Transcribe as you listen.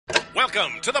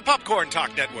Welcome to the Popcorn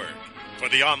Talk Network, for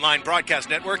the online broadcast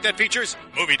network that features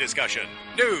movie discussion,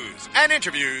 news, and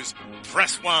interviews.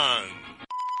 Press 1.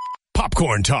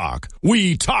 Popcorn Talk.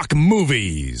 We talk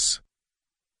movies.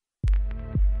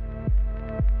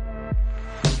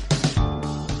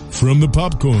 From the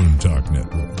Popcorn Talk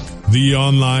Network, the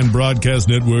online broadcast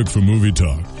network for movie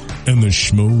talk, and the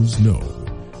schmoes know,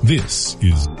 this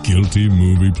is Guilty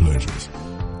Movie Pleasures.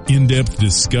 In-depth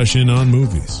discussion on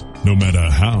movies, no matter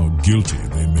how guilty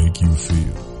they make you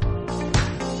feel.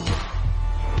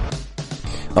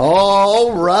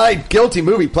 All right, Guilty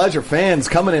Movie Pleasure fans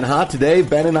coming in hot today.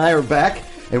 Ben and I are back,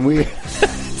 and we...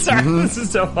 Sorry, this is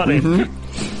so funny.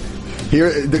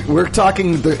 Here, we're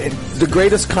talking the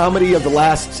greatest comedy of the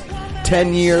last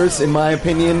 10 years, in my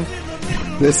opinion.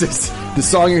 This is the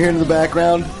song you're hearing in the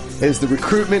background is the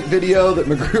recruitment video that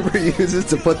MacGruber uses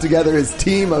to put together his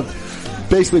team of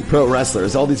basically pro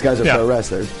wrestlers. All these guys are pro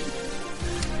wrestlers.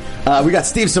 We got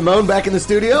Steve Simone back in the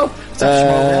studio.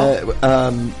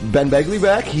 Ben Begley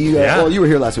back. Well, you were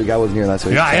here last week. I wasn't here last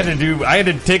week. Yeah, I had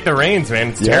to take the reins, man.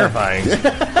 It's terrifying.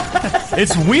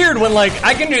 It's weird when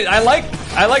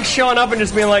I like showing up and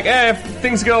just being like, if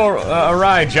things go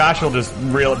awry, Josh will just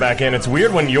reel it back in. It's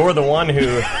weird when you're the one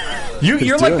who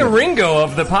you're like the Ringo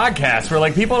of the podcast,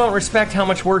 where people don't respect how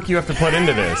much work you have to put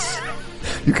into this.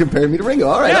 You compared me to Ringo.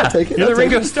 All right, I'll take it. You're the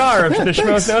Ringo Starr of the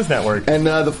Schmoes Knows Network. And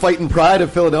the fighting pride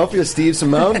of Philadelphia, Steve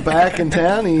Simone, back in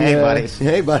town. Hey, buddy.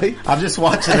 Hey, buddy. I'm just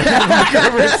watching it.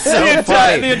 It's so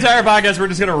funny. The entire podcast, we're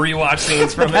just going to rewatch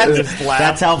scenes from it and just laugh.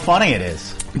 That's how funny it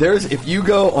is. If you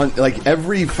go on,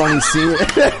 every funny scene...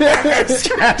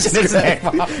 Scratching his neck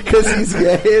off. Because he's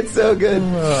gay. It's so good.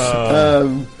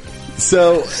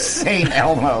 St.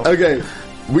 Elmo. Okay,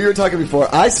 we were talking before.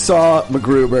 I saw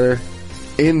MacGruber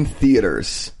in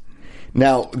theaters.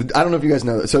 Now, I don't know if you guys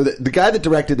know that. So the guy that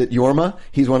directed it, Yorma,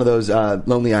 he's one of those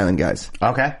Lonely Island guys.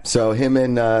 Okay. So him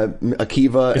and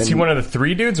Akiva. Is he one of the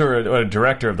three dudes or a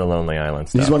director of the Lonely Island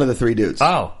stuff? He's one of the three dudes.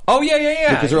 Oh,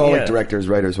 yeah. Because they're all directors,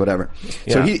 writers, whatever.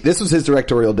 So this was his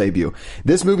directorial debut.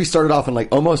 This movie started off in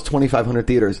almost 2,500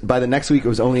 theaters. By the next week, it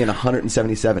was only in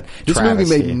 177. This movie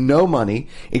made no money.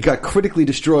 It got critically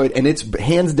destroyed, and it's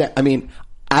hands down. I mean,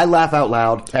 I laugh out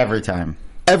loud every time.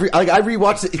 I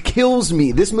rewatched it. It kills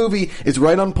me. This movie is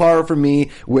right on par for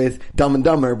me with Dumb and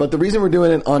Dumber. But the reason we're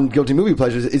doing it on Guilty Movie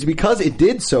Pleasures is because it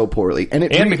did so poorly, and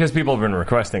because people have been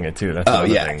requesting it too. That's the other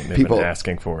thing. They've been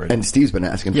asking for it, and Steve's been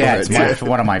asking for it. Yeah, it's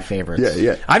one of my favorites.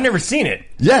 Yeah. I've never seen it.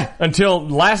 Yeah, until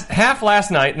last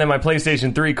night, and then my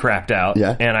PlayStation 3 crapped out.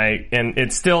 Yeah, and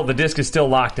it's still, the disc is still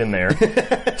locked in there,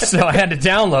 so I had to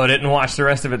download it and watch the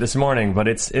rest of it this morning. But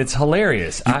it's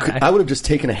hilarious. I would have just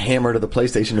taken a hammer to the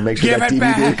PlayStation to make sure that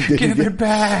DVD. Give it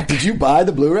back. Did you buy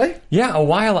the Blu-ray? Yeah, a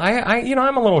while.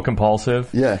 I'm a little compulsive.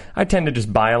 Yeah. I tend to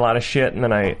just buy a lot of shit, and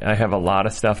then I have a lot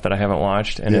of stuff that I haven't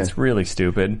watched, and it's really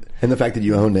stupid. And the fact that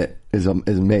you own it is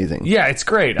amazing. Yeah, it's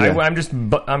great. Yeah.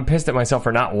 I'm pissed at myself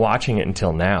for not watching it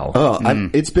until now.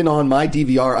 It's been on my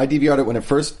DVR. I DVR'd it when it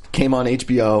first came on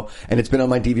HBO, and it's been on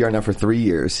my DVR now for 3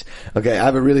 years. Okay, I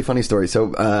have a really funny story.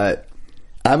 So,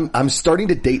 I'm starting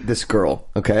to date this girl,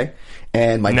 okay?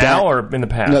 And my dad, or in the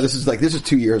past? No, this is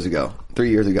 2 years ago. 3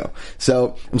 years ago.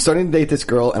 So I'm starting to date this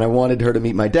girl, and I wanted her to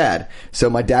meet my dad. So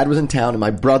my dad was in town, and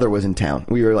my brother was in town.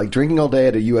 We were drinking all day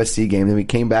at a USC game. Then we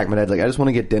came back. My dad's like, I just want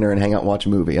to get dinner and hang out and watch a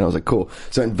movie. And I was like, cool.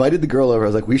 So I invited the girl over. I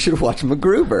was like, we should watch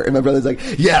MacGruber. And my brother's like,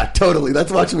 yeah, totally.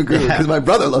 Let's watch MacGruber. Because my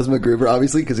brother loves MacGruber,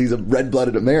 obviously, because he's a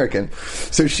red-blooded American.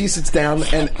 So she sits down,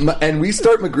 and we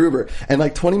start MacGruber.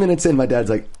 And 20 minutes in, my dad's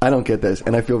like, I don't get this.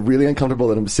 And I feel really uncomfortable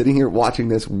that I'm sitting here watching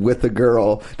this with a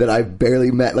girl that I've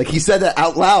barely met. He said that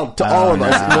out loud to all of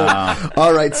us.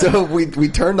 All right, so we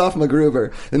turned off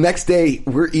MacGruber. The next day,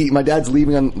 my dad's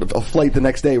leaving on a flight the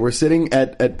next day. We're sitting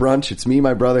at brunch. It's me,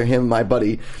 my brother, him, my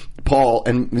buddy, Paul.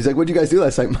 And he's like, what'd you guys do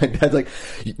last night? My dad's like,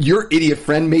 your idiot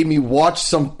friend made me watch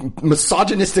some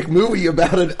misogynistic movie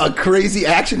about a crazy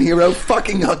action hero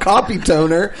fucking a copy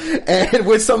toner and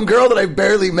with some girl that I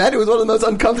barely met. It was one of the most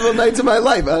uncomfortable nights of my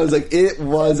life. I was like, it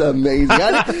was amazing.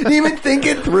 I didn't even think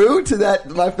it through to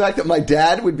my fact that my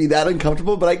dad would be that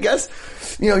uncomfortable, but I guess...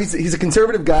 he's a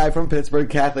conservative guy from Pittsburgh,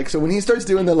 Catholic. So when he starts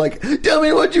doing the tell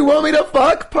me what you want me to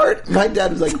fuck part, my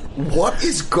dad was like, what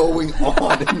is going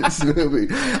on in this movie?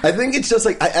 I think it's just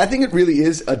I think it really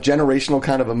is a generational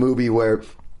kind of a movie where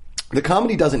the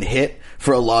comedy doesn't hit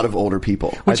for a lot of older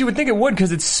people. Which you would think it would,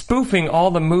 because it's spoofing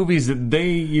all the movies that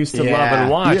they used to love and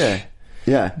watch.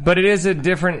 Yeah. But it is a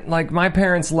different, my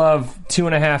parents love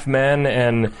 2.5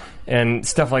 Men and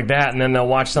stuff like that, and then they'll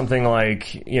watch something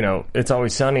like, It's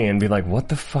Always Sunny and be like, what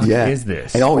the fuck is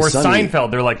this? Or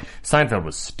Seinfeld, they're like, Seinfeld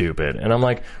was stupid. And I'm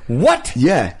like, what?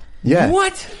 Yeah. Yeah.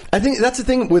 What? I think that's the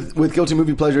thing with guilty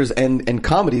movie pleasures and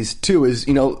comedies too is,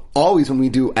 always when we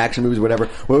do action movies or whatever,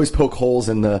 we always poke holes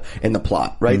in the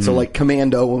plot, right? Mm-hmm. So like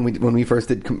Commando, when we first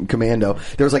did Commando,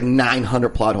 there was like 900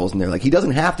 plot holes in there. Like he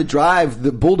doesn't have to drive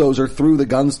the bulldozer through the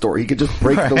gun store. He could just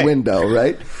break the window,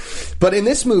 right? But in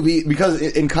this movie, because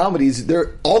in comedies,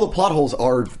 all the plot holes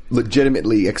are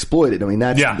legitimately exploited. I mean,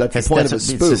 that's the point of a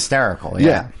spoof. It's hysterical.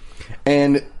 Yeah.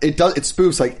 And it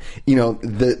spoofs like,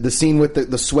 the scene with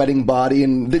the sweating body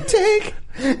and the take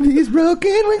these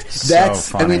broken wings. That's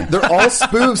funny. I mean, they're all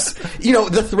spoofs.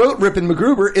 The throat rip in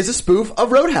MacGruber is a spoof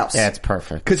of Roadhouse. Yeah, it's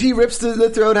perfect. Because he rips the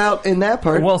throat out in that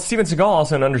part. Well, Steven Seagal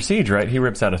also in Under Siege, right? He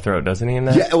rips out a throat, doesn't he? In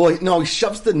that? Yeah. Well, no, he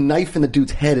shoves the knife in the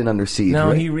dude's head in Under Siege. No,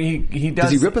 right? he does.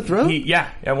 Does he rip a throat? Yeah.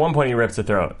 At one point, he rips a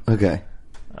throat. Okay.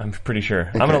 I'm pretty sure.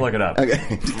 I'm going to look it up.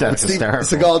 Okay. That's hysterical.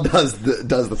 Seagal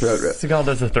does the throat rip. Seagal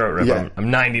does the throat rip. Yeah. I'm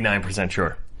 99%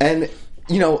 sure. And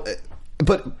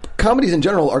but comedies in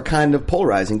general are kind of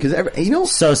polarizing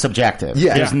because So subjective.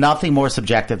 Yeah. There's Yeah. nothing more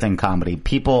subjective than comedy.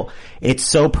 It's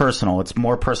so personal. It's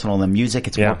more personal than music.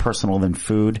 It's more personal than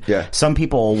food. Yeah. Some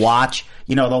people will watch,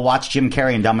 they'll watch Jim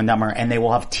Carrey in Dumb and Dumber and they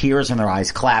will have tears in their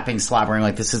eyes, clapping, slobbering,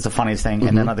 like this is the funniest thing.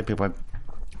 And then other people are like,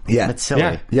 Yeah. it's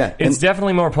silly. Yeah. It's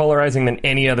definitely more polarizing than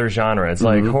any other genre. It's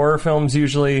like horror films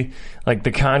usually, like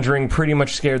The Conjuring pretty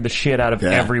much scared the shit out of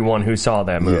everyone who saw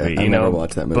that movie. I never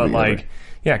watched that movie But ever. like,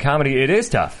 yeah, comedy, it is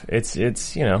tough. It's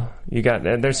you got,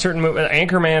 there's certain movies.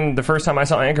 Anchorman, the first time I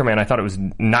saw Anchorman, I thought it was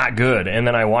not good. And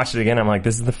then I watched it again, I'm like,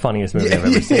 this is the funniest movie I've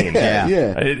ever seen. Yeah.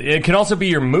 It can also be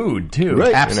your mood, too.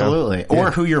 Right. Absolutely. Or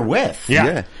who you're with.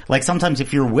 Yeah. Like sometimes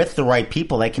if you're with the right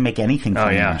people, they can make anything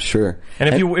funny. Oh, yeah. Sure.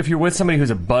 And if you're with somebody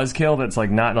who's a buzzkill that's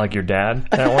like not like your dad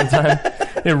at one time,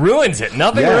 it ruins it.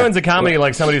 Nothing ruins a comedy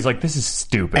like somebody who's like, this is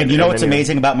stupid. And you know what's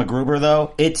amazing about MacGruber,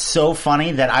 though? It's so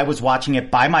funny that I was watching it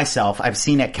by myself. I've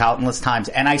seen it countless times,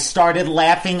 and I started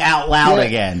laughing out loud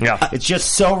again. Yeah. It's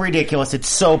just so ridiculous. It's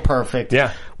so perfect.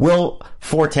 Yeah. Will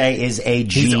Forte is a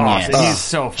genius. awesome. He's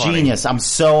so funny. Genius. I'm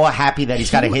so happy that he's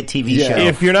got a hit TV show.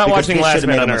 If you're not because watching this Last should've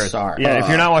Man made on him a Earth, star. if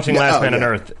you're not watching Last Man on yeah.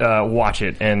 Earth, watch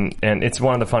it, and it's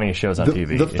one of the funniest shows on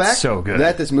TV. The fact it's so good.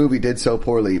 that this movie did so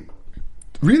poorly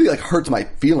really like hurts my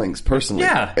feelings personally.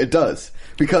 Yeah. It does.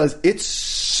 Because it's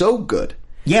so good.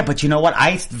 Yeah, but you know what?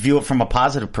 I view it from a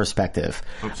positive perspective.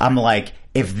 I'm like,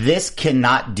 if this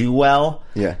cannot do well,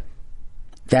 Yeah.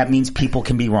 that means people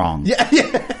can be wrong. Yeah.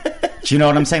 Do you know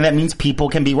what I'm saying? That means people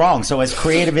can be wrong. So as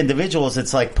creative individuals,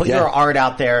 it's like put your art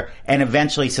out there and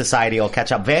eventually society will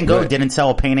catch up. Van Gogh didn't sell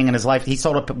a painting in his life. He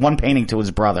sold one painting to his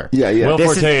brother. Yeah. Will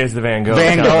This Forte is the Van Gogh.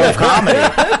 Van Gogh of comedy.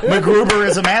 MacGruber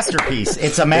is a masterpiece.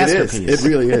 It's a masterpiece. It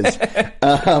really is.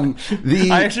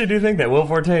 I actually do think that Will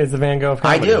Forte is the Van Gogh of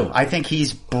I comedy. do. I think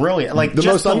he's brilliant. Like The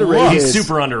just most underrated look. He's is-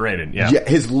 super underrated. Yeah. Yeah,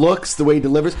 his looks, the way he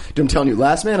delivers. I'm telling you,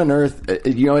 Last Man on Earth, it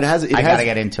has I gotta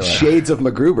get into it. shades of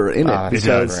MacGruber in it Oh, it's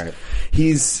because so great.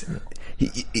 he's.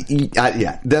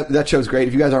 That show's great.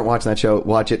 If you guys aren't watching that show,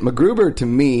 watch it. MacGruber, to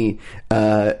me,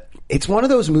 it's one of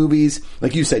those movies,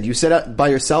 like you said, you sit out by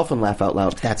yourself and laugh out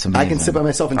loud. That's I can amazing. sit by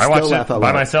myself and I still watched laugh it out by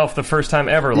loud. myself the first time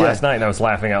ever last night, and I was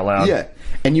laughing out loud. Yeah.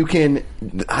 And you can,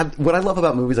 what I love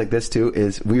about movies like this too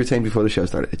is, we were saying before the show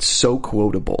started, it's so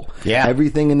quotable. Yeah.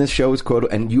 Everything in this show is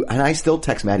quotable. And I still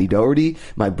text Matty Doherty,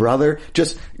 my brother,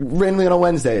 just randomly on a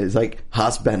Wednesday, is like,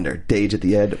 Haas Bender, Dage at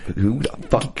the end, who the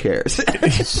fuck cares?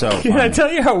 It's so Can I funny.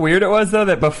 tell you how weird it was, though,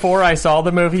 that before I saw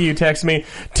the movie, you text me,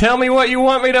 tell me what you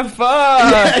want me to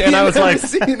fuck! And I was You've never like,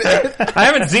 seen it. I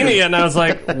haven't seen it yet, and I was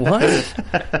like, what?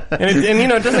 And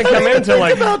it doesn't come in until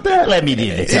like, Let me do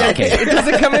this. Okay. it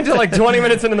doesn't come into like 20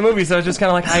 minutes into the movie, so I was just kind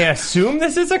of like, I assume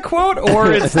this is a quote,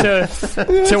 or it's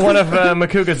to one of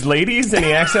Makuga's ladies, and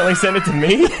he accidentally sent it to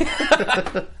me.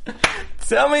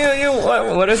 Tell me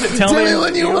what is it? Tell me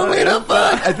when you want me to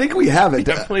fuck. I think we have it.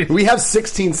 Yeah, please. We have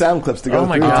 16 sound clips to go Oh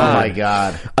my through. God. Oh my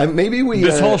god. Maybe we.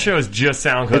 This whole show is just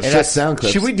sound clips. It's just sound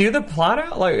clips. Should we do the plot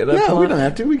out? Like, the No, plot? we don't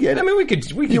have to. We get it. I mean, we could.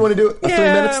 You want to do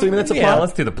a 3 minutes of yeah, plot?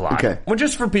 let's do the plot. Okay. Well,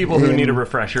 just for people who need a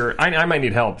refresher, I might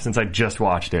need help since I just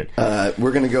watched it.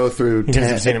 We're going to go through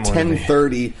hasn't seen it more than me.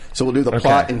 10:30, so we'll do the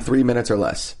plot in 3 minutes or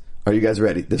less. Are you guys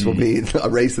ready? This will be a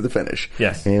race to the finish.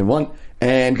 Yes. And 1,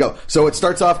 and go. So it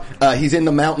starts off, he's in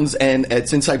the mountains, and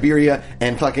it's in Siberia,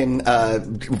 and fucking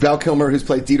Val Kilmer, who's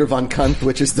played Dieter von Kunt,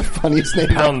 which is the funniest name.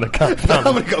 Pound the cunt. I'm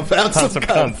going to go pound some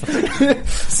Pound some cunts.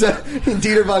 So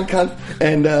Dieter von Kunt,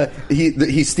 and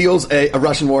he steals a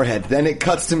Russian warhead. Then it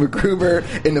cuts to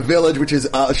MacGruber in the village, which is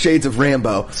shades of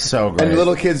Rambo. So great. And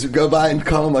little kids go by and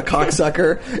call him a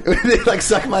cocksucker. They like,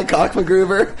 suck my cock,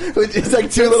 MacGruber. Which is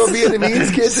like two little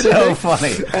Vietnamese kids. So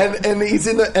funny. And he's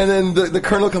in and then the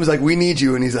colonel comes like, we need need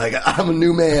you. And he's like, I'm a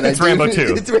new man. It's Rambo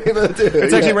 2. It's Rambo 2.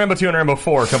 It's actually Rambo 2 and Rambo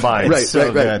 4 combined. Right,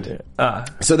 So right. good.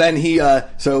 So then he,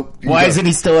 Why isn't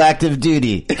he still active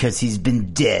duty? Because he's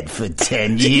been dead for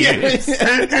 10 years.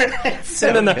 And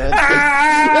then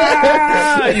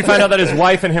you find out that his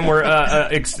wife and him were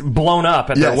blown up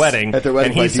at their wedding. At their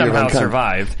wedding, and he by Dieter somehow Von Kuhn.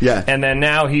 survived. Yeah. And then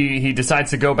now he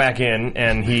decides to go back in,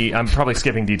 and I'm probably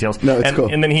skipping details. No, it's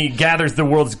cool. And then he gathers the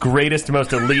world's greatest,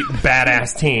 most elite,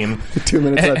 badass team. 2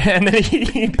 minutes left. And then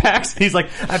he's like,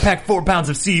 I packed 4 pounds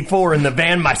of C4 in the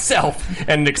van myself,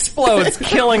 and it explodes,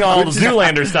 killing all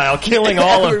Zoolander style, killing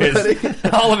all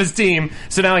of his team.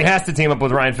 So now he has to team up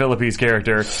with Ryan Phillippe's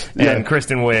character and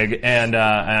Kristen Wiig, and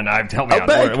help me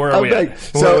out. Where are we at?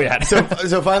 Where are we at?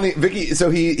 So finally, Vicky. So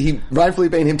Ryan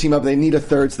Felipe and him team up. They need a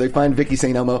third, so they find Vicky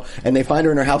St. Elmo, and they find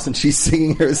her in her house, and she's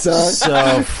singing her song.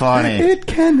 So funny. It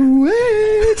can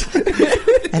wait.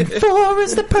 And 4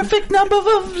 is the perfect number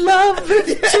of love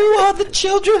to all the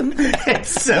children. It's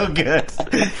so good.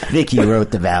 Vicky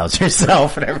wrote the vows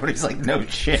herself, and everybody's like, no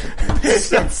shit.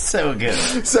 It's so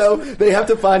good. So they have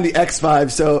to find the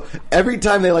X5. So every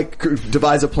time they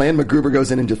devise a plan, MacGruber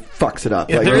goes in and just fucks it up.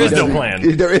 Yeah, there is no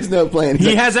plan. There is no plan.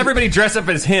 He has everybody dress up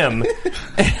as him,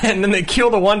 and then they kill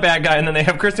the one bad guy, and then they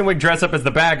have Kristen Wiig dress up as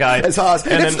the bad guy. As Haas.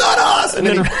 And It's not Haas! And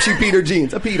then she peed her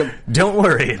jeans. I peed him. Don't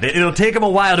worry. It'll take him a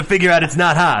while to figure out it's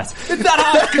not Haas. It's not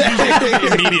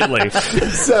Haas! Immediately.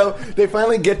 So they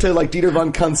finally get to Dieter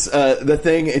Von Kunt's the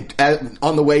thing.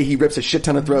 On the way, he rips a shit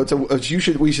ton of throats. So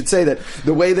we should say that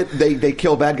the way that they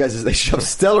kill bad guys is they shove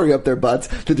celery up their butts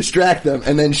to distract them,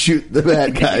 and then shoot the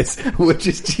bad guys, which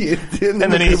is and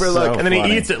then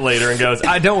he eats it later and goes,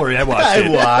 "Don't worry, I watched it."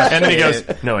 And then he goes,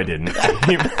 "No, I didn't."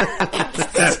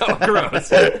 So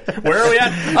gross. Where are we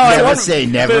at? Never say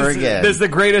never again. There's the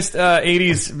greatest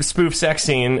 80s spoof sex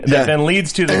scene that then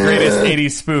leads to the greatest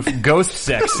 80s spoof ghost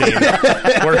sex scene,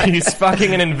 where he's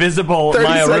fucking an invisible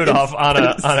Maya Rudolph on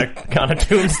a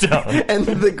tombstone, and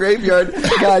the graveyard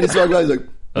guy just walks by. He's like,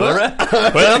 all right.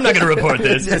 Well, I'm not going to report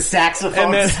this. The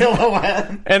saxophone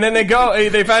silhouette. And then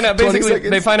they find out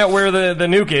where the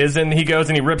nuke is, and he goes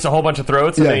and he rips a whole bunch of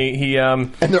throats, and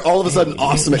and they're all of a sudden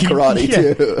awesome at karate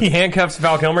too. He handcuffs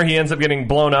Val Kilmer. He ends up getting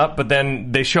blown up, but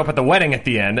then they show up at the wedding at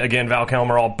the end. Again, Val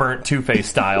Kilmer all burnt Two-Face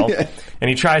style, and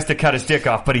he tries to cut his dick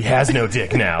off, but he has no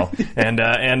dick now. And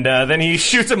then he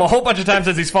shoots him a whole bunch of times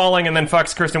as he's falling, and then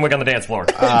fucks Kristen Wiig on the dance floor.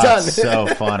 Done. So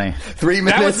funny. 3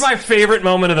 minutes. That was my favorite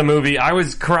moment of the movie. I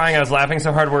was crying. I was laughing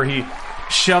so hard where he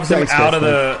shoves him out of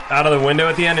the window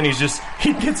at the end, and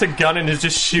he gets a gun and is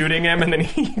just shooting him, and then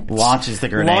he launches the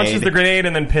grenade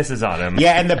and then pisses on him.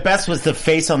 Yeah, and the best was the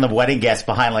face on the wedding guest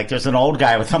behind. There's an old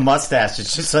guy with a mustache.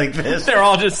 It's just like this. They're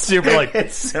all just super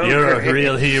you're a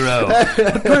real hero.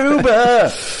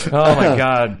 Gruber. Oh my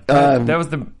god, that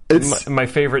was my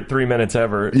favorite 3 minutes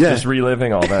ever. Yeah. Just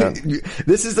reliving all that.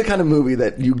 This is the kind of movie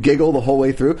that you giggle the whole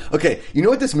way through. Okay, you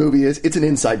know what this movie is? It's an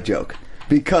inside joke.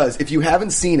 Because if you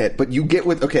haven't seen it, but you get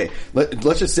with... Okay,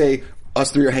 let's just say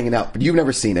us three are hanging out, but you've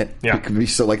never seen it. Yeah.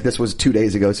 So this was 2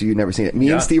 days ago, so you've never seen it.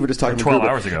 Me and Steve were just talking 12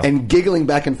 hours ago. And giggling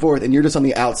back and forth, and you're just on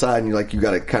the outside, and you're you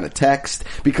gotta kind of text.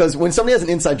 Because when somebody has an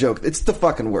inside joke, it's the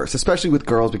fucking worst. Especially with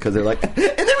girls, because they're like, and then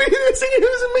we're singing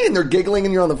Who's in Me, and they're giggling,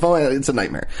 and you're on the phone. It's a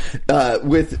nightmare.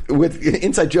 With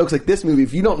inside jokes like this movie,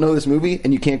 if you don't know this movie,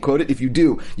 and you can't quote it, if you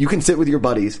do, you can sit with your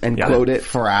buddies and quote it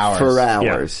for hours.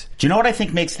 Yeah. Do you know what I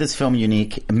think makes this film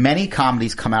unique? Many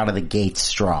comedies come out of the gate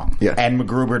strong. Yeah. And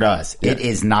MacGruber does. Yeah. It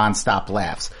is nonstop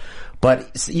laughs.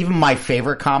 But even my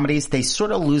favorite comedies, they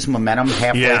sort of lose momentum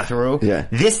halfway through. Yeah.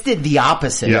 This did the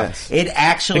opposite. Yes. It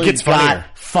actually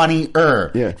got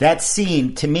funnier. Yeah. That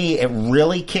scene, to me, it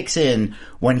really kicks in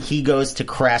when he goes to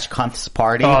Crash Kunt's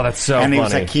party. Oh, that's so funny.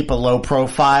 And he was keep a low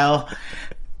profile.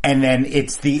 And then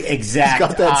it's the exact He's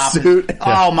got that suit.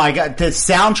 Oh my god, the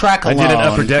soundtrack alone. I did an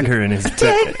upper decker in his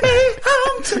Take me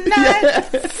home tonight.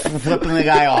 Flipping the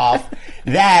guy off.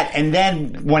 That, and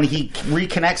then when he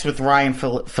reconnects with Ryan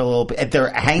Phillippe, they're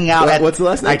hanging out what's the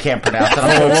last name? I can't pronounce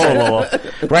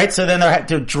it. Right, so then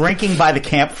they're drinking by the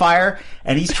campfire,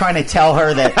 and he's trying to tell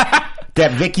her that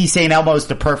Vicky St. Elmo's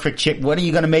the perfect chick. When are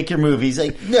you going to make your movie? He's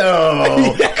like,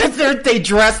 no. Because they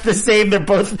dress the same. They're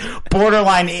both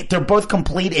borderline. They're both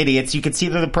complete idiots. You can see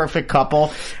they're the perfect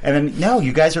couple. And then, no,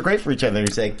 you guys are great for each other.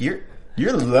 He's like, you're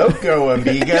loco,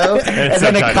 amigo. And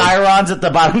then the chirons at the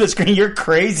bottom of the screen. You're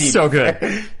crazy. So good.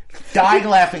 dying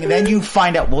laughing, and then you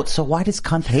find out, well, so why does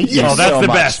cunt hate you Oh, that's so the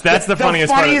much? best. That's the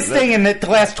funniest part. thing in the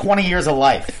last 20 years of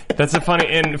life. That's the funny,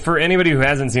 and for anybody who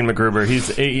hasn't seen MacGruber,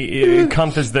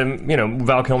 Kumpf is the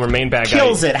Val Kilmer main bad guy.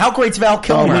 Kills it. How great's Val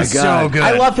Kilmer? Oh my He's God. so good.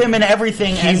 I love him in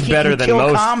everything. and He's he better can than kill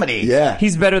most comedy. Yeah.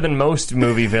 He's better than most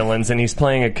movie villains, and he's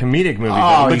playing a comedic movie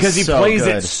Oh, villain he's because he so plays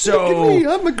good. it so. Look at me,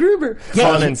 I'm MacGruber. Yeah,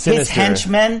 Fun and his sinister.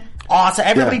 henchmen, awesome.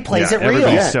 Everybody Yeah. plays Yeah, it real.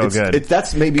 everybody's so good.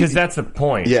 That's maybe Because that's the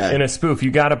point. Yeah. In a spoof,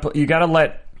 you gotta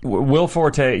let Will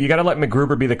Forte, you gotta let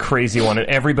MacGruber be the crazy one, and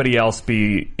everybody else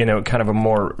be kind of a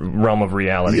more realm of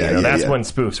reality. Yeah, yeah, that's yeah. when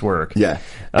spoofs work. Yeah.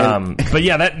 But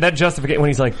yeah, that justification when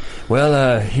he's like,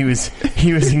 well, he was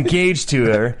engaged to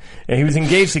her, and he was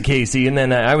engaged to Casey, and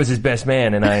then I was his best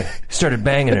man, and I started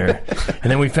banging her, and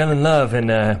then we fell in love,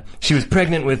 and she was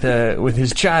pregnant with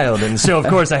his child, and so of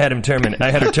course I had her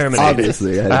terminated.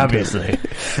 Obviously, I had him obviously,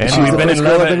 and She's we've the been first in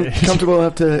girl love. I've been comfortable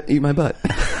enough to eat my butt.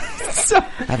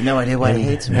 I have no idea why he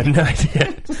hates I me. have no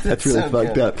idea. That's really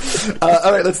fucked up.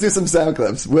 All right, let's do some sound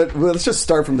clips. Let's just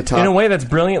start from the top. In a way that's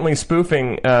brilliantly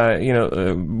spoofing,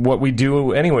 what we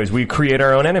do anyways. We create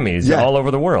our own enemies Yeah. all over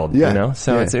the world, Yeah.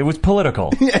 So Yeah. it was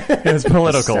political. It was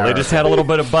political. They just had a little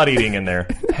bit of butt eating in there.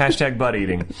 Hashtag butt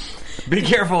eating. Be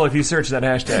careful if you search that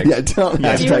hashtag. Yeah, don't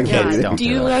hashtag yeah, that either. don't. Do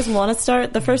you guys want to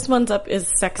start? The first one's up is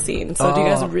sex scene. So do you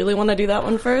guys really want to do that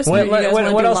one first? Or do you guys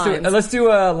wanna What do else? lines? Let's do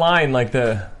a line like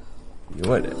the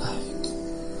what?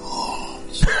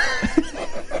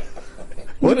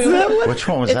 What's that one? Which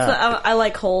one was It's that? I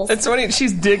like holes. It's when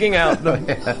she's digging out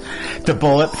the. The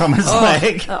bullet from his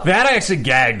leg. That I actually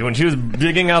gagged when she was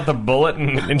digging out the bullet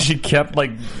and she kept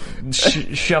like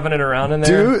shoving it around in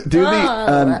there.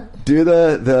 Do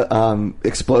the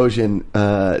explosion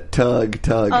tug.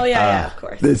 Oh yeah, of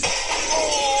course. This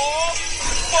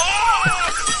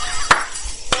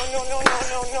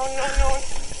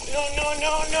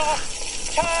No.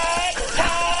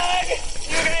 Tug.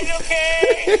 You guys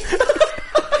okay?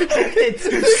 It's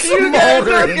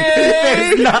smoldering.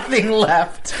 There's nothing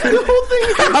left. the whole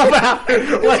thing. How about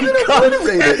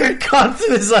obliterated.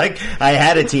 Compton is like, I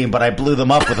had a team, but I blew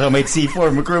them up with homemade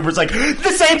C4. MacGruber's like,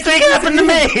 the same thing happened to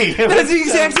me. That's the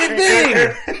exact same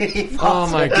thing. Oh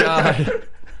my god.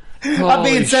 I'm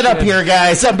being set up here,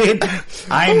 guys.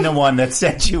 I'm the one that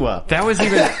set you up. That was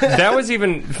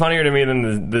even funnier to me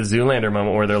than the Zoolander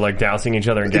moment where they're like dousing each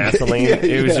other in gasoline. Yeah,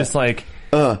 it was yeah. just like,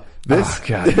 This, oh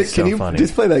god, it's can so you funny.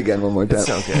 just play that again one more time?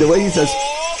 so good. The way he says,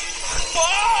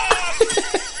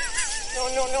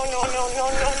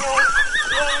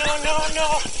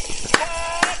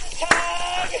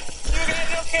 Tug.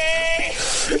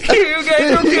 You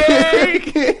guys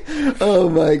okay? "Oh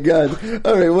my god!"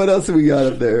 All right, what else have we got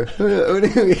up there? What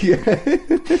do we got? You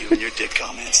and your dick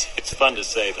comments. It's fun to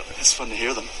say them. It's fun to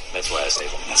hear them. That's why I say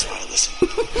them. That's why I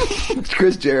listen.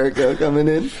 Chris Jericho coming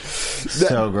in.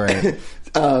 So great.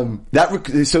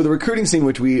 So the recruiting scene,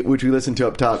 which we listened to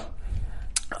up top,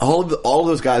 all of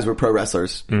those guys were pro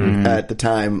wrestlers at the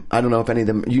time. I don't know if any of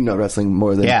them, wrestling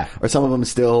more than, or some of them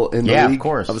still in the league of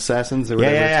course. of assassins or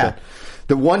whatever. Yeah.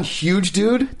 The one huge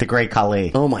dude, The Great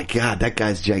Khali. oh my god, that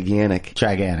guy's gigantic.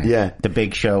 Gigantic. Yeah. The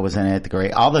Big Show was in it.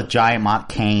 All the Giant Mont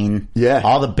Kane. Yeah.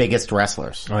 All the biggest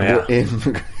wrestlers. oh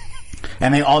yeah.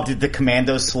 And they all did the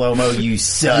commando slow-mo, you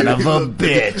son of a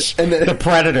bitch. And then- the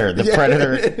Predator. The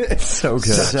Predator. So good.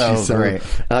 So great.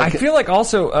 I feel like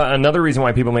also another reason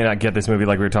why people may not get this movie,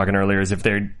 like we were talking earlier, is if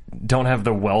they don't have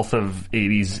the wealth of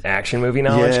 80s action movie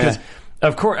knowledge. Yeah. Because,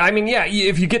 of course, I mean, yeah,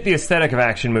 if you get the aesthetic of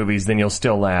action movies, then you'll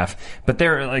still laugh. But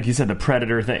there, like you said, the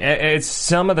Predator thing, it's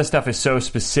some of the stuff is so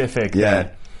specific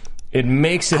that it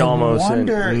makes it almost I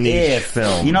wonder a niche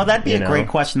film. that'd be a great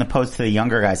question to pose to the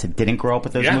younger guys that didn't grow up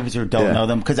with those movies or don't know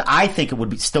them. Because I think it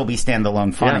would still be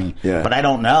standalone funny. Yeah. But I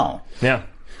don't know. Yeah.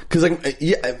 Because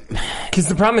Because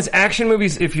the problem is action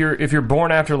movies. If you're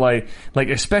born after like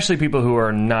especially people who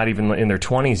are not even in their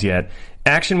 20s yet,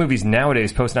 action movies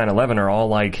nowadays post 9/11 are all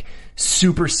like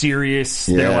super serious.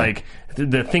 Yeah. They're like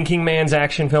the thinking man's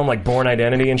action film, like Born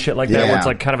Identity and shit like that, where it's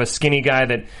like kind of a skinny guy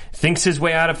that thinks his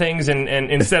way out of things, and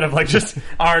instead of like just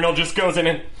Arnold just goes in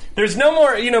and. There's no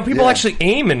more, people actually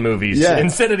aim in movies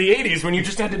instead of the 80s when you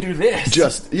just had to do this.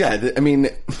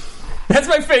 That's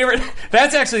my favorite.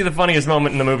 That's actually the funniest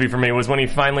moment in the movie for me was when he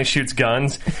finally shoots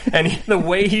guns and the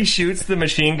way he shoots the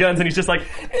machine guns and he's just like,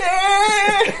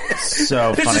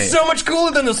 So this funny. is so much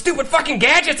cooler than those stupid fucking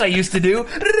gadgets I used to do.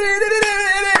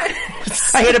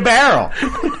 I hit a barrel.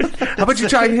 How about you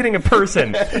try hitting a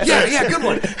person? Yeah, good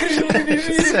one.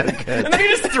 And then he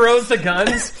just throws the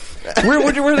guns. Where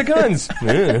are the guns?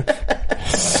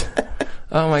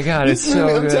 Oh my god, it's so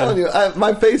I'm good. telling you,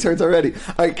 my face hurts already.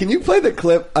 All right, can you play the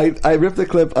clip? I ripped the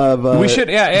clip of we should,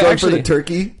 going actually, for the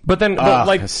turkey. But then,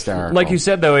 hysterical. like you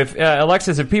said though, if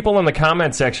Alexis, if people in the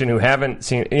comment section who haven't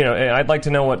seen, I'd like to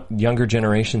know what younger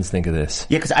generations think of this.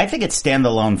 Yeah, because I think it's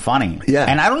standalone funny. Yeah.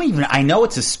 And I know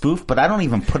it's a spoof, but I don't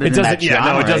even put it in that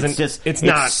genre. No, it doesn't. It's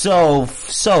not so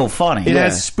funny. It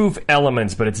has spoof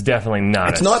elements, but it's definitely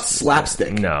not. It's not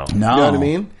slapstick. No. You know what I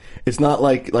mean? It's not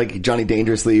like Johnny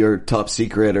Dangerously or Top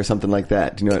Secret or something like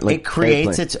that. You know, like it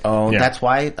creates its own. Yeah. That's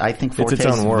why I think Forte its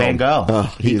own is world. Van Gogh.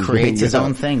 Oh, he he's creates Van his Gogh.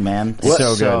 own thing, man. It's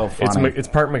So so good. funny. It's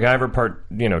part MacGyver, part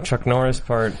Chuck Norris,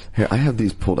 part. Here, I have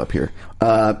these pulled up here.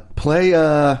 Play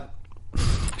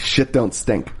Shit Don't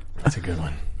Stink. That's a good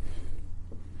one.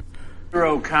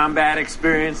 Zero combat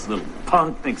experience, little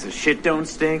punk thinks the shit don't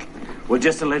stink. Well,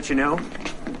 just to let you know,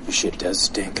 your shit does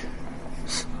stink.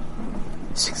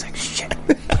 It stinks like shit.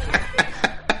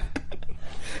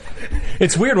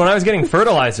 It's weird. When I was getting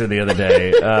fertilizer the other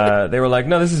day, they were like,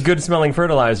 "No, this is good smelling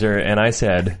fertilizer," and I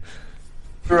said,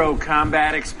 Zero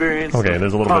combat experience. Okay,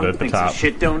 there's a little punk bit at the thinks top.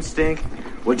 Shit don't stink.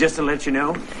 Well, just to let you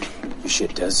know, your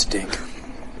shit does stink.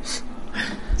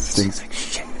 Stinks. Like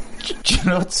shit. Do you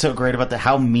know what's so great about that?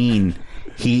 How mean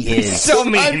he is. so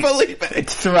mean. I believe it.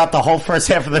 It's throughout the whole first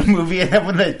half of the movie, and then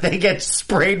when they get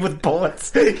sprayed with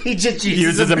bullets, he just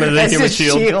uses them as a human his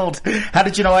shield. How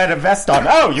did you know I had a vest on?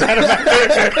 Oh, you had a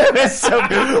vest. That's so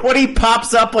good. When he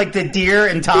pops up like the deer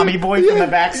and Tommy Boy from the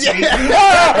back seat.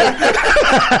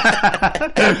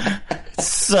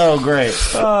 So great.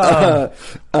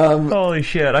 Holy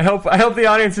shit! I hope the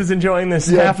audience is enjoying this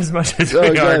half as much as we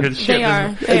are. God. 'Cause shit, They are.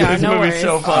 This, They are. this No movie's worries.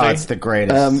 so Oh, funny. it's the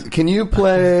greatest. Can you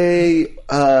play?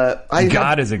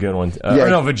 God is a good one. Yeah. Or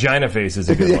no, Vagina Face is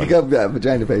a good Yeah, one. go that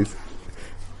vagina face.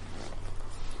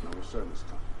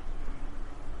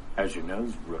 How's your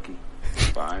nose, rookie?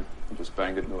 Fine. I just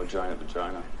banged it into a giant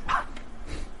vagina.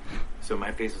 So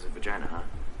my face is a vagina, huh?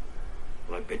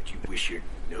 Well, I bet you wish your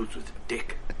nose was a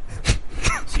dick.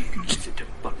 So you could use it to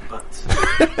fuck butts.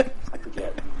 I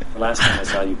forget. The last time I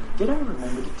saw you, did I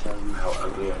remember to tell you how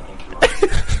ugly I think you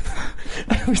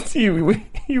are?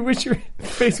 You wish your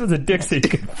face was a dick so you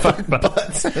could fuck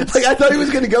butts. Like I thought he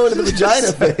was going to go into the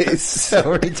vagina face.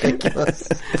 So ridiculous.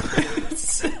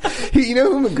 You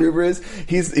know who MacGruber is?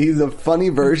 He's a funny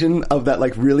version of that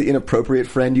like really inappropriate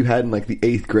friend you had in like the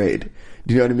 8th grade.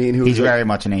 Do you know what I mean? Who He's was, like, very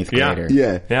much an 8th grader.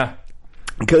 Yeah.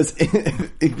 Because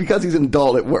he's an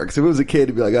adult, it works. If it was a kid,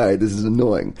 he'd be like, all right, this is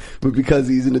annoying. But because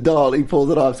he's an adult, he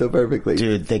pulls it off so perfectly.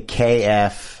 Dude, the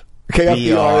KFBR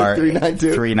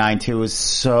 392 is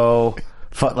so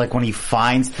fun. Like when he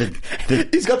finds the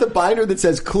He's got the binder that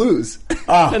says clues.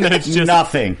 oh, And then it's just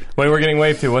nothing. Wait, we're getting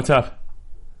waved to. What's up?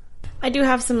 I do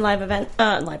have some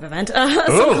some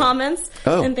comments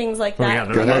and things like Oh, that.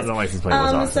 yeah, the license plate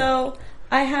was awesome. So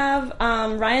I have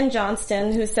Ryan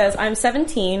Johnston who says, I'm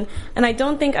 17 and I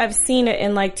don't think I've seen it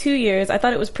in like 2 years. I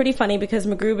thought it was pretty funny because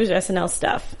MacGruber's SNL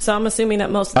stuff. So I'm assuming that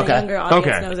most of the younger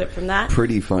audience knows it from that.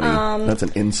 Pretty funny. That's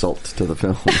an insult to the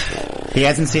film. He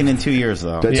hasn't seen it in 2 years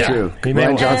though. That's true. He may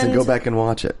Ryan well. Johnson, And go back and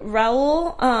watch it.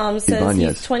 Raul says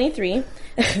Ibanez. he's 23.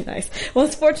 Nice.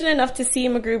 Was fortunate enough to see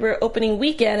MacGruber opening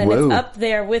weekend, and Whoa. it's up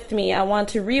there with me. I want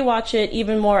to rewatch it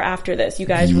even more after this. You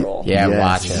guys rule. Yeah, Yes.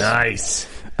 watch it. Nice.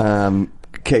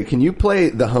 Okay, can you play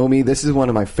The Homie? This is one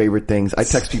of my favorite things. I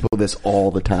text people this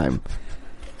all the time.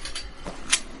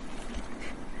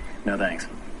 No thanks.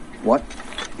 What?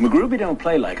 MacGruber don't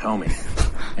play like Homie.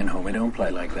 And Homie don't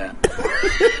play like that.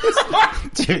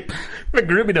 Dude,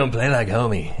 MacGruber don't play like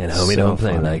Homie, and Homie don't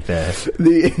play like that.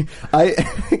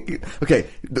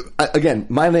 Again,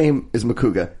 my name is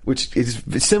Makuga, which is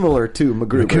similar to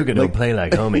MacGruber. MacGruber don't play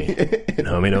like Homie, and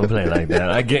Homie don't play like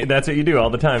that. That's what you do all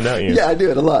the time, don't you? Yeah, I do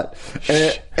it a lot.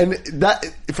 And that,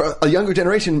 for a younger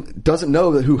generation, doesn't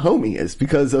know who Homie is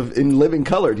because of In Living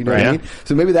Color. Do you know what I Yeah. mean?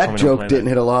 So maybe that Homie don't joke play didn't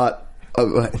that. hit a lot.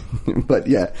 But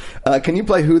yeah. Can you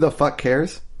play Who the Fuck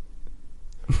Cares?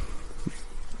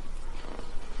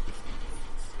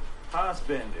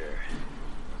 Fassbender,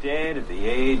 dead at the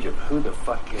age of who the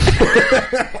fuck is.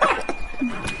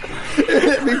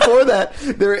 Before that,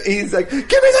 he's like, "Give me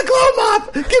the glow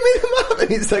mop! Give me the mop!" And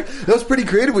he's like, "That was pretty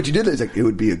creative what you did." He's like, "It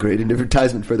would be a great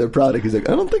advertisement for their product." He's like,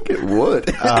 "I don't think it would."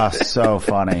 so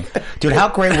funny. Dude, how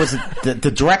great was it?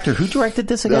 The director, who directed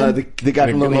this again? The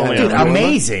guy from Lonely Lonely Island. Dude,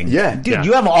 amazing. Yeah. Dude, Yeah.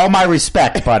 you have all my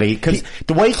respect, buddy. Because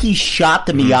the way he shot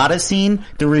the Miata scene,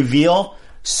 the reveal,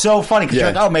 so funny because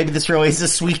you're like, oh, maybe this really is a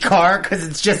sweet car because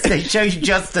it's just they show you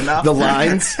just enough. The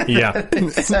lines, yeah,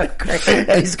 it's so great.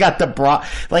 And he's got the bra,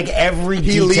 like every he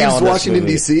detail. He leaves in Washington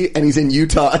D.C. and he's in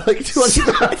Utah, like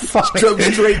 200 miles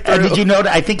straight through. And did you know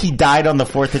that I think he died on the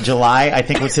 4th of July? I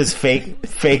think was his fake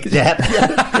death.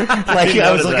 Like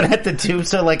I was looking at the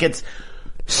tombstone, like it's.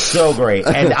 So great.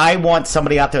 And I want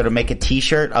somebody out there to make a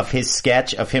t-shirt of his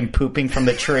sketch of him pooping from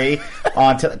the tree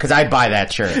onto, because I'd buy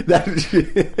that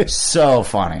shirt. So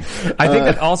funny. I think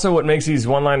that also what makes these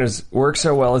one-liners work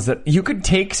so well is that you could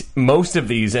take most of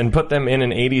these and put them in an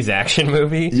 80s action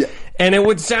movie, and it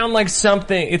would sound like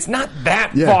something. It's not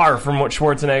that far from what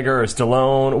Schwarzenegger or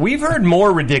Stallone. We've heard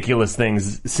more ridiculous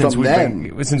things since we've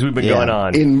been going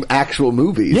on in actual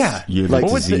movies. Yeah, like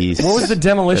what was the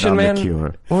Demolition Man?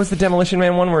 What was the Demolition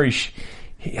Man one where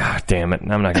damn it,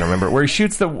 I'm not gonna remember. Where he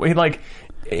shoots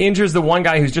injures the one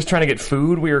guy who's just trying to get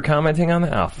food. We were commenting on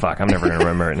that. Oh fuck, I'm never gonna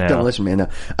remember it now. Demolition Man. No.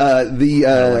 Look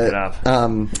it up.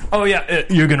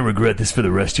 You're gonna regret this for the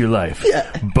rest of your life.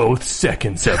 Yeah. Both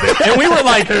seconds of it. And we were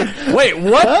like, wait,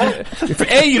 what? Huh?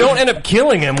 A, you don't end up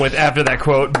killing him after that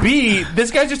quote. B, this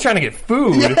guy's just trying to get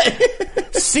food. Yeah.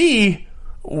 C,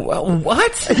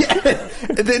 what? Yeah.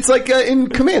 It's like in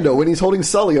Commando when he's holding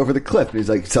Sully over the cliff and he's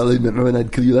like, Sully, remember when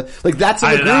I'd kill you? Like that's a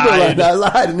MacGruber line. I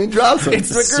lied, and he drops him. It's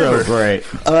so great.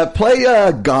 Play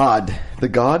God. The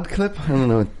God clip? I don't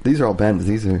know. These are all bands.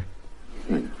 These are.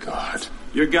 God.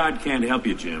 Your God can't help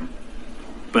you, Jim.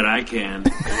 But I can.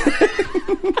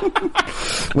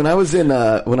 When I was in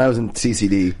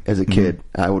CCD as a kid,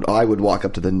 I would walk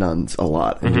up to the nuns a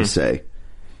lot and just say,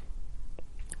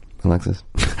 Alexis.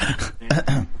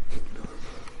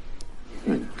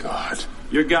 God.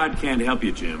 Your God can't help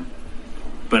you, Jim.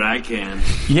 But I can.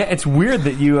 Yeah, it's weird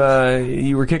that you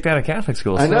were kicked out of Catholic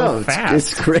school so I know, fast.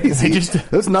 It's crazy.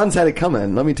 Those nuns had it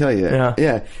coming, let me tell you.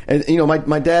 Yeah. And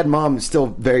my dad and mom still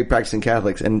very practicing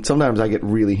Catholics, and sometimes I get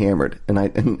really hammered,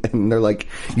 and they're like,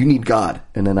 "You need God,"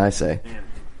 and then I say,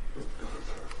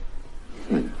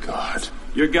 God.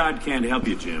 Your God can't help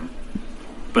you, Jim.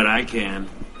 But I can.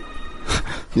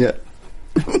 Yeah.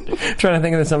 Trying to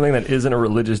think of something that isn't a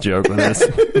religious joke with this.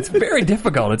 It's very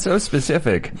difficult. It's so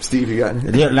specific. Steve, you got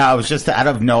it? Yeah, no, I was just, I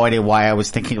have no idea why I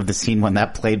was thinking of the scene when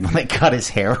that played when they cut his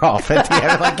hair off at the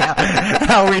end. Like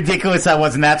how ridiculous that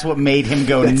was, and that's what made him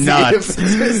go nuts. That's when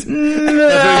he becomes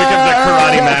a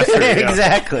karate master. Yeah.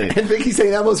 Exactly. And Vicky's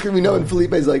saying that most screaming no, and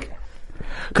Felipe's like,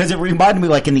 because it reminded me,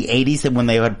 like in the 80s, that when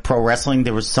they had pro wrestling,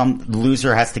 there was some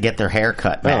loser has to get their hair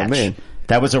cut match. Oh, man.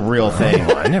 That was a real thing.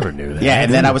 Oh, I never knew that. Yeah,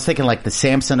 and then I was thinking like the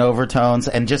Samson overtones,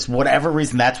 and just whatever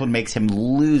reason, that's what makes him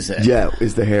lose it. Yeah,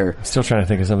 is the hair. I'm still trying to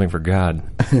think of something for God.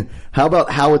 How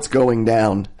about How It's Going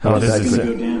Down? This is going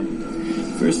to go down.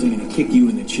 First, I'm going to kick you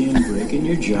in the chin, breaking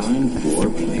your jaw in 4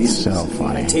 places. So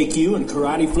funny. I take you and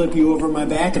karate flip you over my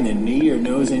back, and then knee your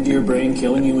nose into your brain,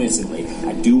 killing you instantly.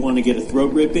 I do want to get a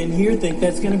throat rip in here. Think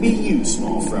that's going to be you,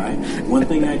 small fry. One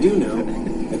thing I do know.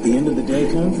 At the end of the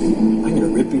day, Kung, I'm going to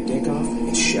rip your dick off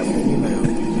and shove it in your mouth.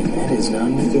 And that is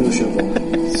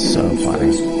non-negotiable. So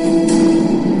funny.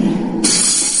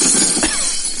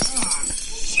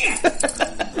 Shit!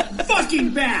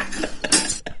 Fucking back!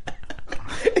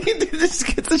 He just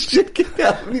gets the shit kicked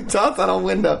out when he tossed out a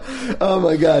window. Oh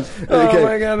my god. Okay. Oh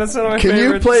my god, that's one of my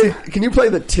favorites. Can you play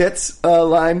the tits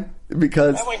line?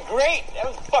 Because that went great. That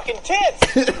was fucking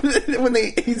tits. When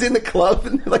he's in the club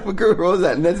and like, what was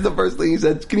that? And that's the first thing he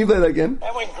said. Can you play that again?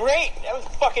 That went great. That was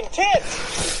fucking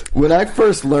tits. When I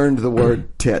first learned the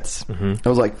word tits, I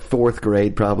was like 4th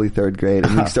grade, probably 3rd grade,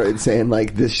 and he started saying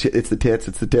like this shit. It's the tits.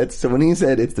 It's the tits. So when he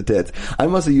said it's the tits, I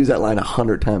must have used that line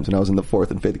 100 times when I was in the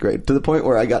 4th and 5th grade, to the point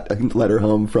where I got a letter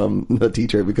home from the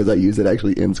teacher because I used it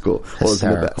actually in school. Well, it was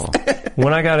the best.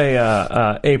 When I got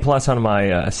a A+ on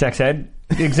my sex ed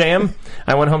exam,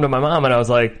 I went home to my mom and I was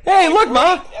like, "Hey, look,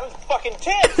 Ma! That was fucking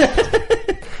tits."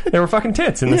 There were fucking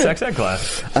tits in the sex ed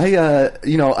class.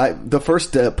 The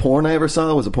first porn I ever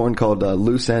saw was a porn called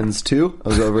Loose Ends 2. I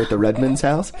was over at the Redmond's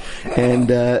house,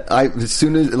 and as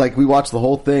soon as we watched the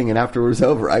whole thing, and after it was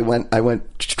over, I went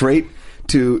straight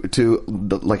to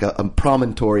a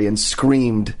promontory and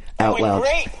screamed out loud.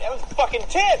 Great. That was fucking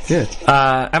tits.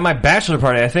 Yeah. At my bachelor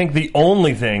party, I think the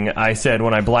only thing I said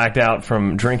when I blacked out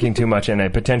from drinking too much and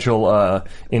a potential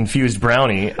infused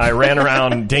brownie, I ran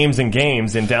around Dames and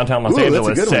Games in downtown Los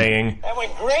Angeles saying, "That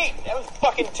went great. That was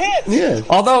fucking tits." Yeah.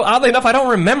 Although, oddly enough, I don't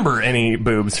remember any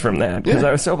boobs from that because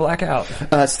I was so black out.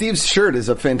 Steve's shirt is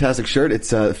a fantastic shirt.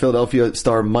 It's Philadelphia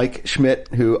star Mike Schmidt,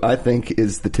 who I think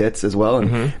is the tits as well.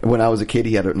 And when I was a kid,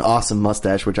 he had an awesome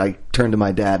mustache, which I turned to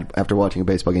my dad after watching a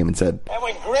baseball game and said, "That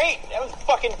went great. That was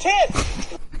fucking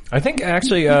tits." I think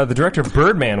actually the director of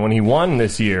Birdman, when he won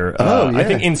this year, I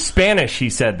think in Spanish he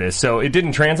said this, so it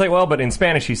didn't translate well, but in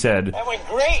Spanish he said... That went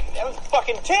great. That was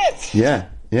fucking tits. Yeah.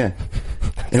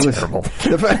 It was terrible.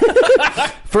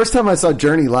 First time I saw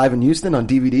Journey live in Houston on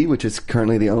DVD, which is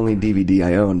currently the only DVD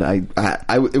I owned.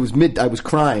 I was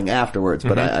crying afterwards,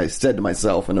 but I said to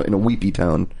myself in a weepy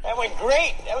tone, "That went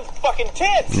great. That was fucking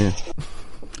tits." Yeah.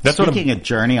 Speaking of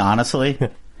Journey, honestly,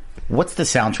 what's the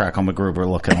soundtrack on MacGruber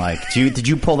looking like? Did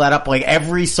you pull that up? Like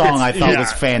every song I thought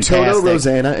was fantastic. Toto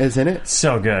Rosanna is in it.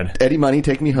 So good. Eddie Money,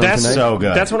 Take Me Home That's Tonight. so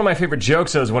good. That's one of my favorite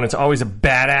jokes, though, is when it's always a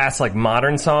badass, like,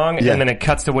 modern song, and then it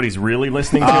cuts to what he's really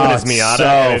listening to, and it's Miata. So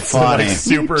and it's funny. Like,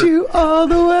 super... Get you all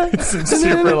the way. It's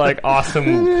super, like,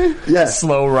 awesome,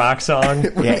 slow rock song.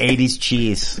 Yeah, 80s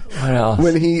cheese. What else?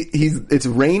 When it's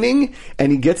raining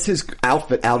and he gets his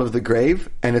outfit out of the grave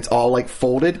and it's all like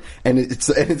folded and it's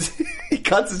he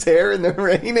cuts his hair in the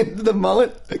rain into the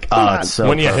mullet. It's so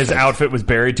when his outfit was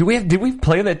buried. Did we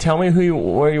play that? Tell me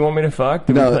where you want me to fuck.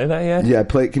 Did we play that yet? Yeah,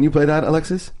 Can you play that,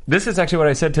 Alexis? This is actually what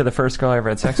I said to the first girl I ever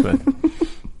had sex with.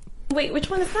 Wait, which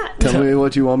one is that? Tell me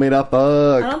what you want me to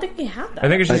fuck. I don't think we have that. I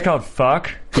think it's just called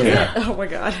Fuck. Yeah. Oh my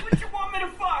god. What you want me to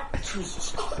fuck?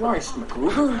 Jesus Christ,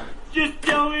 MacGruber. Just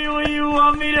tell me what you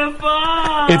want me to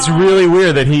fuck. It's really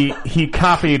weird that he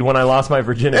copied When I Lost My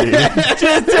Virginity. Just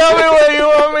tell me what you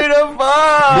want me to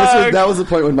fuck. That was the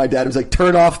point when my dad was like,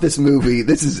 "Turn off this movie.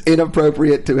 This is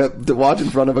inappropriate to watch in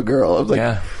front of a girl." I was like,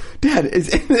 yeah. Dad,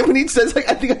 when he says, like,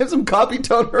 I think I have some coffee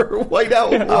toner or white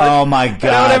out. Oh my god!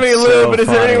 I don't have any lube, but is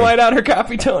there any white out or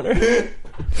coffee toner? Yeah.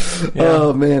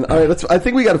 Oh man! All right, I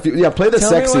think we got a few. Yeah, play the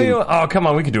sex scene. Oh come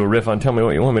on, we could do a riff on "Tell Me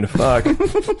What You Want Me to Fuck."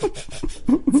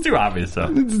 It's too obvious, though.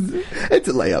 It's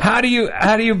a layup. How do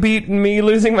you beat me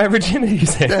losing my virginity?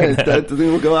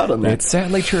 We'll go out on that. It's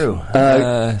sadly true.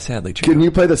 Sadly true. Can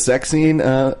you play the sex scene,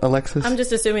 Alexis? I'm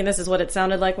just assuming this is what it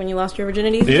sounded like when you lost your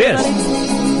virginity. It is.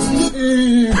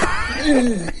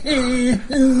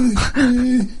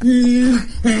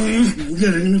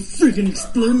 You're gonna freaking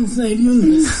explode inside you. I'm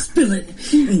gonna spill it.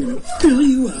 I'm gonna fill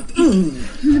you up. I'm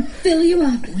gonna fill you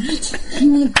up. What?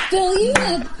 I'm gonna fill you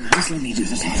up. Just let me do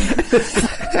this.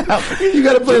 You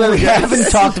gotta play that We again. haven't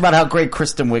talked about how great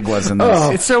Kristen Wiig was in this.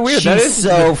 Oh, it's so weird. She's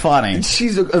so funny.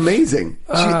 She's amazing.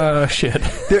 Shit.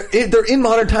 They're in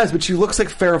modern times, but she looks like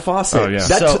Farrah Fawcett. Oh, yeah.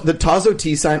 That's So- the Tazo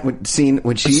T scene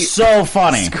when she So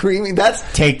funny. screaming. That's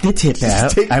Take the tip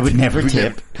out. I would never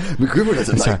tip. MacGruber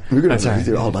doesn't like. MacGruber doesn't like.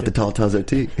 They're all about the tall Tazo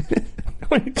T.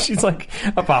 She's like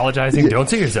apologizing. Don't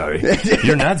say you're sorry.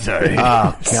 You're not sorry.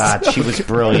 Oh god, she was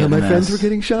brilliant. My in friends this. were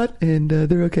getting shot, and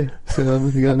they're okay. So I'm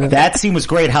gonna go now. That scene was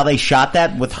great. How they shot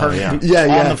that with her on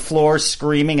the floor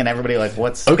screaming, and everybody like,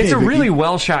 "What's?" Okay, it's a Vicky. really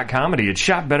well shot comedy. It's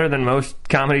shot better than most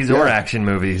comedies or action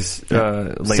movies.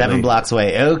 Lately. 7 blocks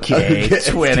away. Okay,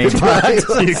 20 20 blocks.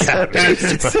 You got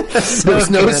it. There's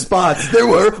no spots. There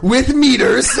were with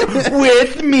meters.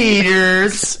 With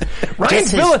meters. Ryan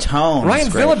Just his tone. Ryan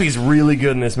is great. Phillippe's really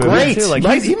good in this movie Great. too. Like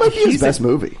He might be his best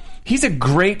movie. He's a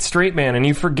great straight man, and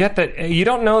you forget that you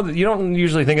don't know that you don't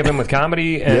usually think of him with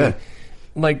comedy and. Yeah.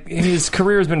 Like his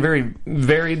career has been very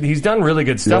varied. He's done really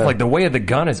good stuff. Yeah. Like The Way of the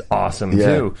Gun is awesome Yeah.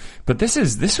 too. But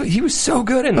he was so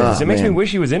good in this. Oh, It makes me man.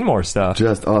 wish he was in more stuff.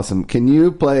 Just awesome. Can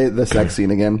you play the sex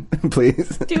scene again,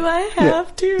 please? Do I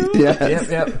have to? Yes.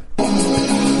 Yep.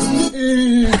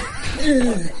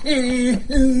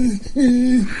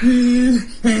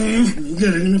 You're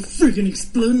gonna freaking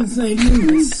explode inside you. I'm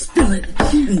gonna spill it.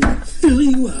 I'm gonna fill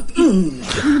you up. I'm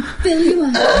gonna fill you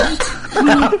up. I'm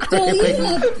gonna fill you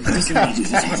up. Just let me do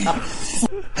this.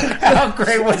 How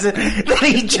great was it that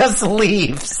he just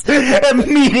leaves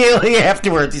immediately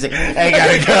afterwards? He's like, "I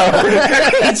gotta go."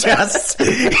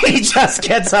 he just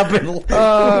gets up and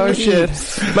Oh shit!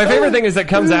 My favorite thing is that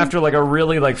comes after like a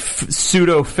really like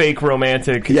pseudo fake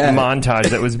romantic montage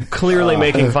that was clearly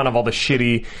making fun of all the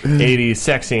shitty '80s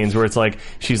sex scenes where it's like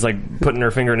she's like putting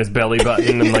her finger in his belly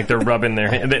button and like they're rubbing their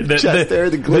hand.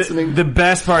 The glistening. The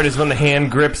best part is when the hand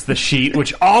grips the sheet,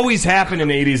 which always happened in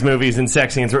 '80s movies and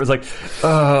sex scenes where it was like,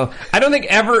 I don't think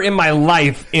ever in my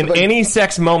life in any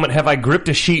sex moment have I gripped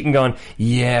a sheet and gone,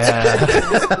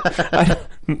 yeah.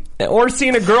 Or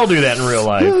seen a girl do that in real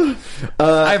life.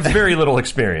 I have very little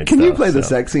experience. Can you play the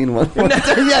sex scene one more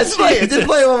time? Yes, play it. Just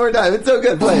play it one more time. It's so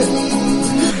good. Play it.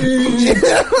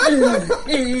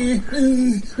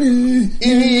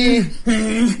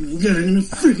 You're god, I'm gonna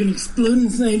freaking explode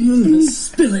inside you. I'm gonna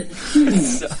spill it. I'm gonna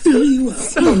fill you up.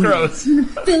 So gross. I'm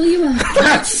gonna fill you up.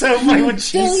 That's so funny when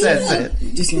she says it.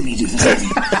 Just let me do this.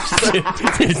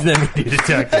 Just let me do the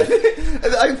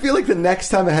talking. I feel like the next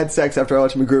time I had sex after I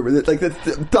watched MacGruber, like the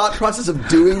thought process of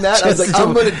doing that, I was like,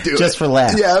 I'm going to do it. Just for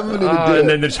laughs. Yeah, I'm going to do it. And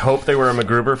then just hope they were a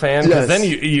MacGruber fan, because then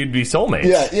you'd be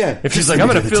soulmates. Yeah. If she's like, I'm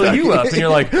going to fill you up, and you're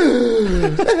like,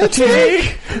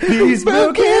 take these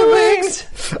broken wings.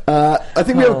 I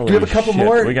think we have a couple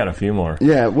more. We got a few more.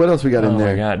 Yeah, what else we got in there?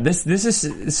 Oh my god, this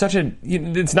is such a.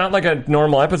 It's not like a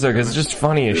normal episode because it's just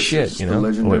funny as shit. You know. The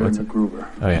legendary Wait, MacGruber.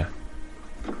 oh yeah.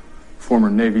 Former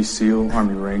Navy SEAL,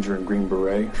 Army Ranger, and Green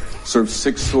Beret. Served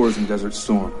 6 tours in Desert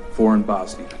Storm, 4 in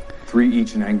Bosnia, 3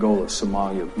 each in Angola,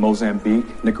 Somalia,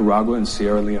 Mozambique, Nicaragua, and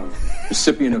Sierra Leone.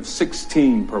 Recipient of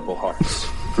 16 Purple Hearts,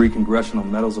 3 Congressional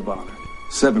Medals of Honor,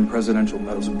 7 Presidential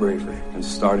Medals of Bravery, and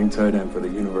starting tight end for the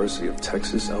University of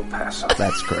Texas, El Paso.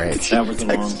 That's great. That was a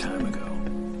long time ago.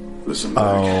 Listen,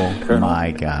 Oh Colonel,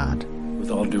 my god. With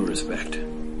all due respect,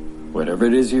 whatever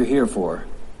it is you're here for,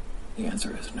 the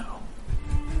answer is no.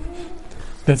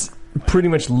 That's pretty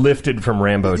much lifted from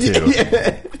Rambo 2.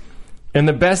 Yeah. And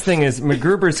the best thing is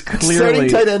MacGruber's clearly. Starting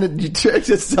tight end and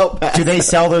just sell back. Do they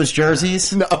sell those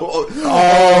jerseys? No.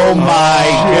 Oh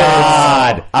my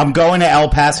god! I'm going to El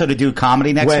Paso to do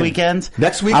comedy next weekend.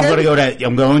 Next weekend? I'm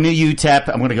going to UTEP.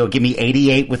 I'm going to go give me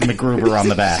 88 with MacGruber on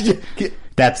the back.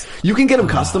 That's you can get them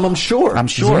custom. I'm sure.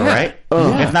 Right?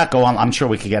 If not, go on. I'm sure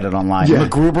we could get it online. Yeah.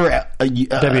 MacGruber.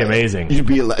 That'd be amazing. You'd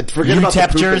be forget about the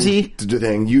UTEP jersey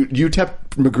thing. UTEP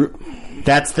MacGruber.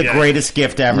 That's the greatest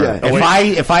gift ever. Yeah.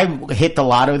 If I hit the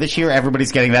lotto this year,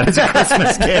 everybody's getting that as a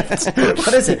Christmas gift.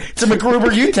 What is it? It's a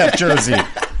MacGruber UTEP jersey.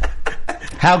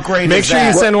 How great Make is sure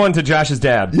that? you send one to Josh's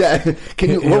dad. Yeah. Can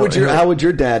you? How would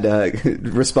your dad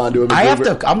respond to a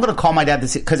MacGruber? I'm going to call my dad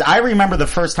because I remember the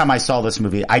first time I saw this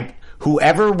movie.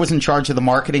 Whoever was in charge of the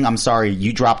marketing, I'm sorry,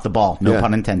 you dropped the ball. No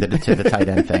pun intended to the tight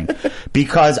end thing.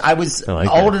 Because I was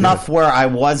old enough where I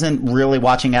wasn't really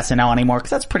watching SNL anymore, because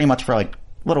that's pretty much for like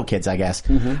little kids, I guess.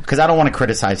 Because I don't want to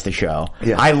criticize the show.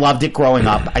 Yeah. I loved it growing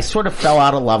up. I sort of fell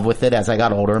out of love with it as I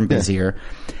got older and busier.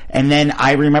 And then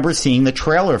I remember seeing the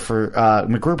trailer for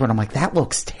MacGruber, and I'm like, that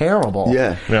looks terrible.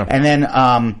 Yeah. And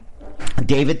then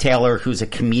David Taylor, who's a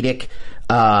comedic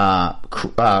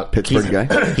Pittsburgh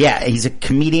guy. Yeah, he's a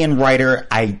comedian writer.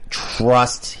 I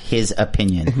trust his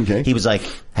opinion. Okay. He was like,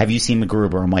 "Have you seen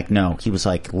MacGruber?" I'm like, "No." He was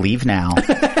like, "Leave now.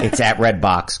 It's at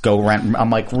Redbox. Go rent." I'm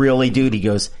like, "Really, dude?" He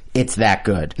goes, "It's that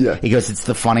good." Yeah. He goes, "It's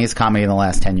the funniest comedy in the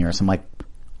last 10 years." I'm like,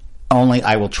 only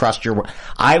I will trust your word.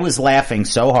 I was laughing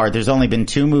so hard. There's only been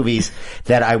 2 movies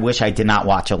that I wish I did not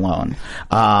watch alone.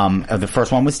 The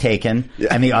first one was Taken,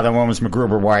 and the other one was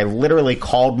MacGruber, where I literally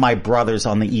called my brothers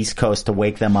on the East Coast to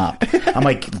wake them up. I'm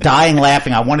like dying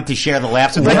laughing. I wanted to share the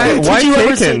laughs with them. Why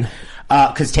Taken?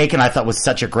 Because Taken I thought was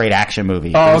such a great action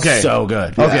movie. Oh, it was okay. so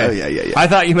good. Okay. Yeah. I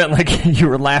thought you meant like you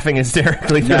were laughing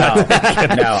hysterically. No.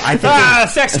 I think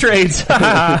sex trades. No.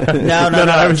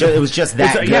 It was just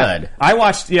that good. I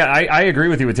watched. I agree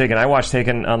with you with Taken. I watched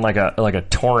Taken on like a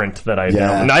torrent that I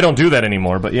downloaded. And I don't do that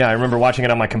anymore. But yeah, I remember watching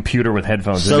it on my computer with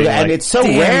headphones. And it's so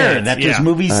rare that there's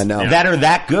movies that are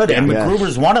that good, and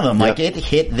MacGruber's one of them. Like it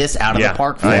hit this out of the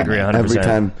park. For I agree 100%. Every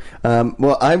time. But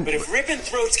if Rippin'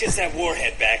 Throats gets that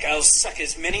warhead back, I'll suck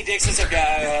as many dicks as I've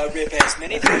got, rip as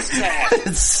many throats as I have.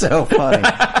 It's so funny.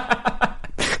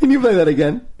 Can you play that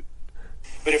again?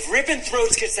 But if Rippin'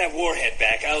 Throats gets that warhead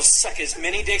back, I'll suck as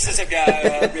many dicks as I've got,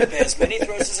 rip as many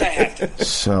throats as I have to.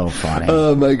 So funny.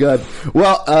 Oh my god.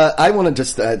 Well, I want to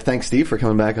just thank Steve for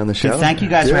coming back on the show. Thank you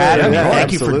guys for having me.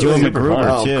 Thank absolutely. you for doing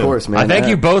MacGruber too. Of course, man. I thank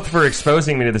you both for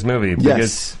exposing me to this movie, because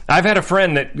Yes. I've had a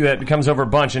friend that comes over a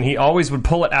bunch, and he always would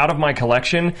pull it out of my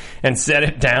collection and set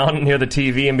it down near the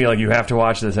TV and be like, "You have to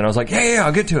watch this." And I was like, "Yeah,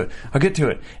 I'll get to it."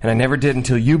 And I never did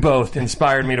until you both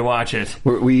inspired me to watch it.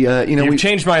 You've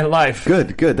changed my life.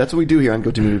 Good. That's what we do here on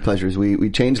Guilty Movie Pleasures. We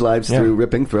change lives through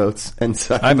ripping throats and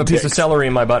sucking I have a piece of dicks. celery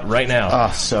in my butt right now.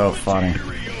 Oh, so funny.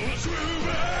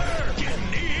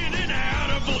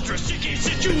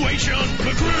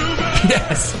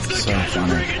 Yes. So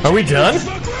funny. Are we done?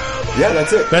 Yeah,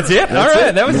 that's it. That's it? All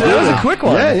right. That was a quick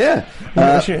one. Yeah.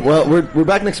 Well, we're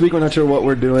back next week. We're not sure what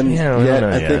we're doing yet.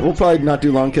 I think we'll probably not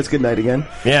do Long Kiss Goodnight again.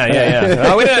 Yeah.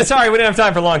 We didn't have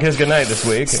time for Long Kiss Goodnight this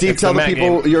week. Steve, It's tell the Met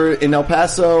people game. you're in El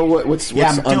Paso. What's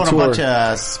I'm on doing tour? a bunch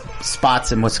of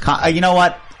spots in Wisconsin. You know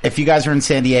what? if you guys are in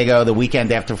San Diego the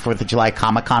weekend after 4th of July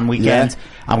Comic-Con weekend,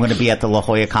 I'm going to be at the La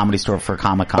Jolla Comedy Store for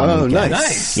Comic-Con weekend.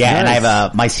 Nice. Yeah, and I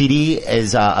have my CD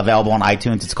is available on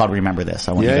iTunes. It's called Remember This.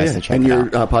 I want you guys to check it out.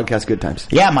 And your podcast, Good Times.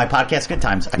 Yeah, my podcast, Good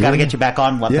Times. I got to get you back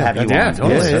on. Love to have you on.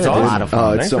 Totally. That's a lot of fun.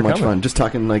 Oh, it's so much fun. Just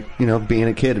talking being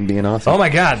a kid and being awesome. Oh my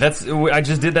God, I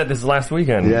just did that this last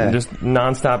weekend. Yeah. Just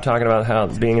nonstop talking about how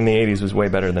being in the 80s was way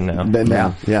better than now.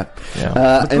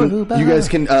 And you guys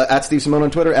can at Steve Simone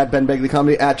on Twitter, at Ben Begley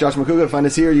Comedy, at Josh McCouga. Find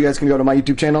us here. You guys can go to my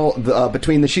YouTube channel,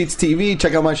 Between the Sheets TV.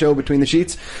 Check out my show, Between the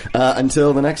Sheets.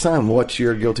 Until the next time, what's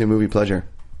your guilty movie pleasure?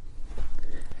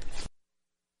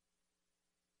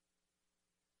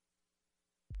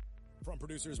 From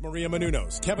producers Maria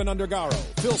Menounos, Kevin Undergaro,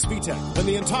 Phil Spitek, and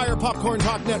the entire Popcorn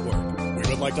Talk Network, we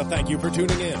would like to thank you for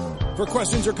tuning in. For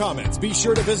questions or comments, be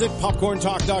sure to visit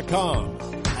popcorntalk.com.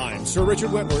 I'm Sir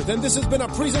Richard Wentworth, and this has been a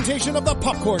presentation of the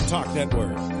Popcorn Talk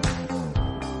Network.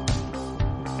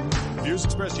 Views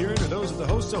expressed herein are those of the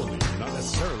hosts only, do not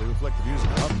necessarily reflect the views of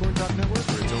the Popcorn Talk Network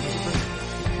or its owners or friends.